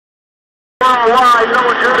Worldwide,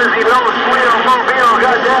 no Jersey, no squeal, Mobile,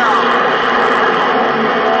 got down.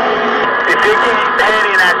 If you keep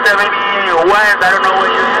heading at 78 west, I don't know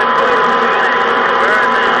where you're at.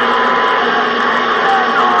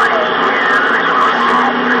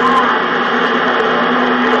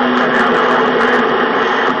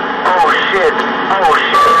 Oh shit,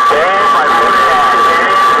 damn, I put it out,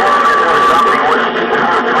 damn, something with a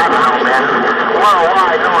I don't know, man.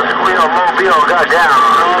 Worldwide, no squeal, Mobile, got down.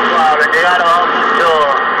 No problem, they got all your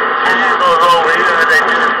assholes over here, they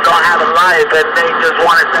just don't have a life, and they just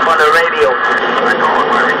want to step on the radio. I know what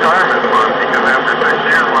my retirement was, because after 6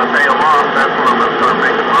 years, when I pay them off, that's when I'm going to start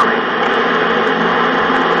making money.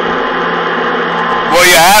 Well,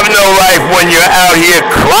 you have no life when you're out here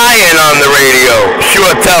crying on the radio.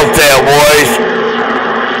 Sure telltale, boys.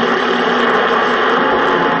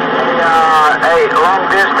 Hey, long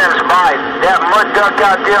distance bite. That mud duck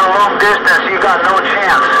out there, long distance, you got no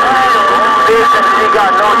chance. Long distance, you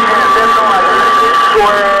got no chance. That's all I got.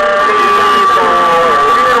 Sweaty boy.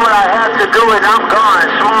 Did what I had to do it, I'm gone.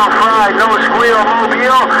 Small fry, no squeal,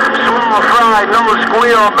 Mobile. Small fry, no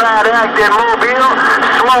squeal, bad acting, Mobile.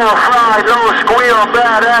 Small fry, no squeal,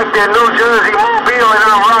 bad acting, New Jersey, Mobile, and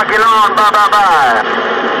I'm rocking on. Bye, bye, bye.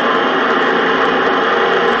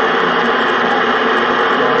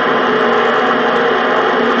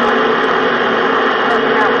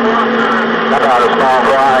 About a small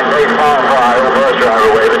fry, old bus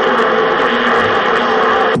driver waving.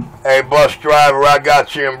 Hey, bus driver, I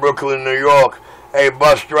got you in Brooklyn, New York. Hey,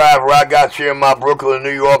 bus driver, I got you in my Brooklyn,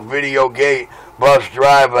 New York video gate. Bus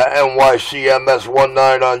driver,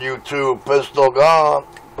 NYCMS19 on YouTube. Pistol gone.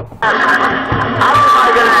 I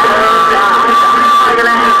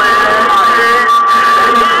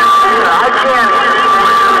can't.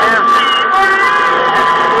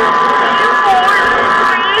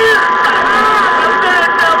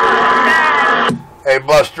 Hey,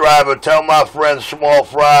 bus driver, tell my friend Small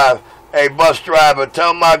Fry. Hey, bus driver,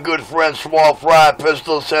 tell my good friend Small Fry.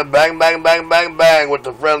 Pistol said bang, bang, bang, bang, bang with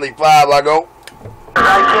the friendly 5. I go. I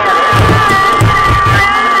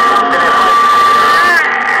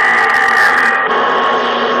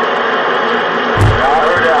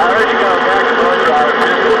heard you got back to bus driver.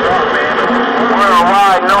 Pistol up, man.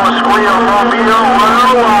 Worldwide, no squeal, Mobile.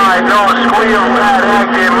 Worldwide, no squeal, bad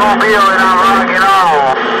acting, Mobile, and I'm rocking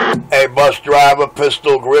on. Hey, bus driver,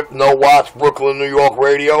 pistol grip, no watch, Brooklyn, New York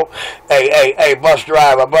radio. Hey, bus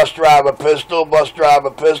driver, pistol, bus driver,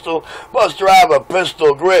 pistol, bus driver,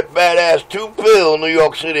 pistol grip, badass 2 pill, New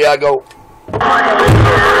York City, I go. You said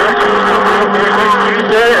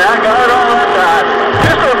it, I got it all that time.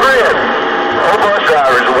 Pistol grip. Old bus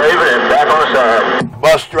drivers waving and back on the side.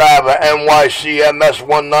 Bus driver,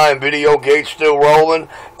 NYCMS19 video gate still rolling.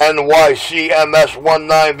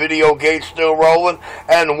 NYCMS19 video gate still rolling.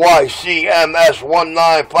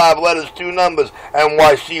 NYCMS19 5 letters 2 numbers.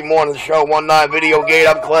 NYC morning show 19 video gate.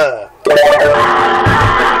 I'm clear.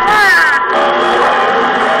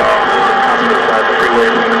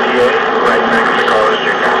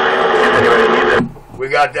 We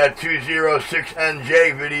got that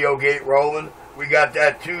 206NJ video gate rolling. We got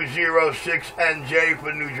that 206NJ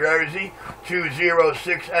for New Jersey,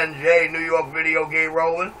 206NJ New York video gate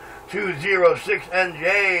rolling,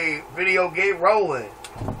 206NJ video gate rolling.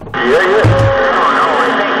 Yeah.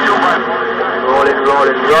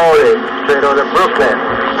 Rolling. Straight on to Brooklyn.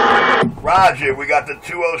 Roger, we got the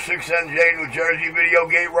 206NJ New Jersey video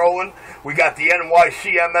gate rolling. We got the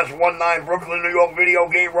NYCMS19 Brooklyn, New York video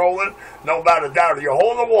gate rolling. No about a doubt. You're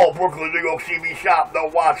holding the wall, Brooklyn, New York CB shop. No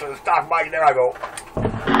watch on the stock mic. There I go.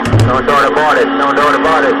 No doubt about it.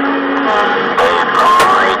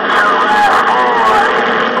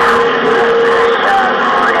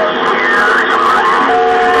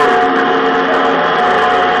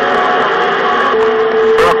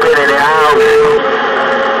 Brooklyn in the house.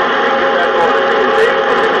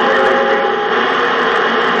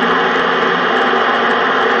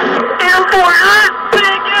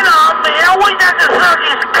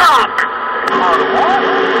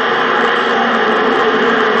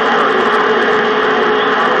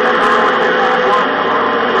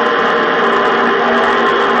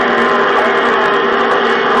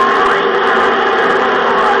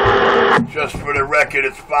 Just for the record,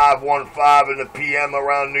 it's 5:15 in the PM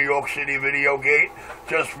around New York City video gate.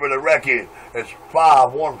 Just for the record, it's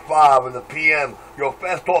 5:15 in the PM. Yo,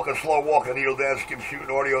 fast talking, slow walking, needle dance, skip shooting,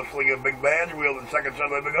 audio slinging, big bands, wheeling second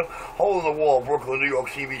son of a gun, holding the wall, Brooklyn, New York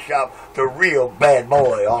CB shop, the real bad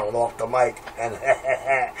boy on and off the mic, and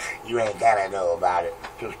you ain't gotta know about it.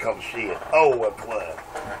 Just come see it. Oh, we're clear.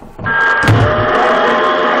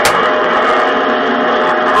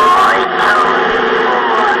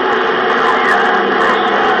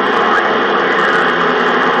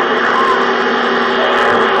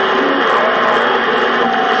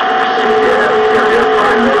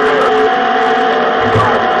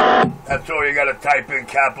 type in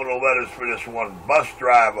capital letters for this one. Bus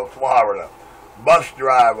driver, Florida. Bus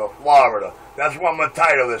driver, Florida. That's what I'm going to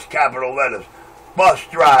title this, capital letters. Bus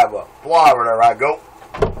driver, Florida. I go.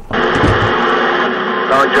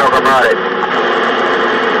 Don't joke about it.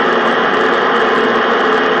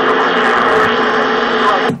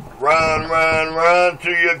 Run, run, run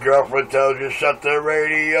till your girlfriend tells you shut the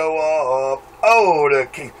radio off. Oh, the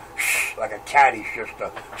king. Shh, like a catty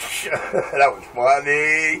sister. That was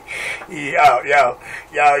funny.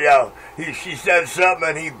 Yo. She said something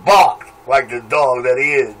and he barked like the dog that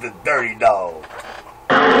he is, the dirty dog.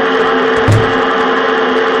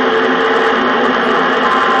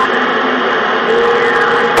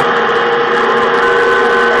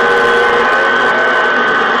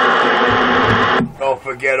 Don't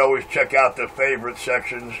forget, always check out the favorite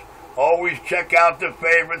sections. Always check out the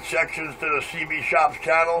favorite sections to the CB Shops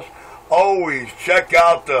channels. Always check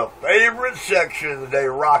out the favorite sections. They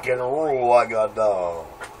rock and roll like a dog.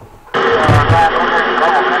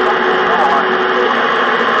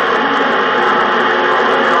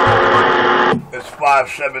 It's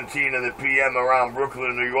 5:17 in the PM around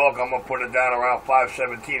Brooklyn, New York. I'm going to put it down around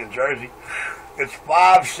 5:17 in Jersey. It's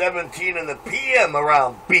 5:17 in the PM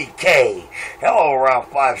around BK. Hello, around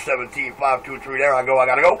 5:17, 523. There I go. I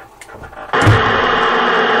got to go.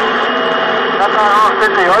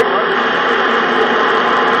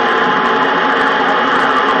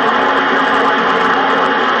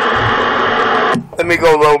 Let me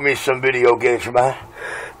go load me some video games, man.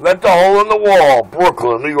 Let the hole in the wall,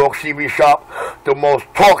 Brooklyn, New York CB Shop, the most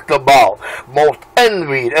talked about, most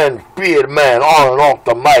envied and feared man on and off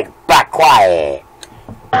the mic. Back quiet.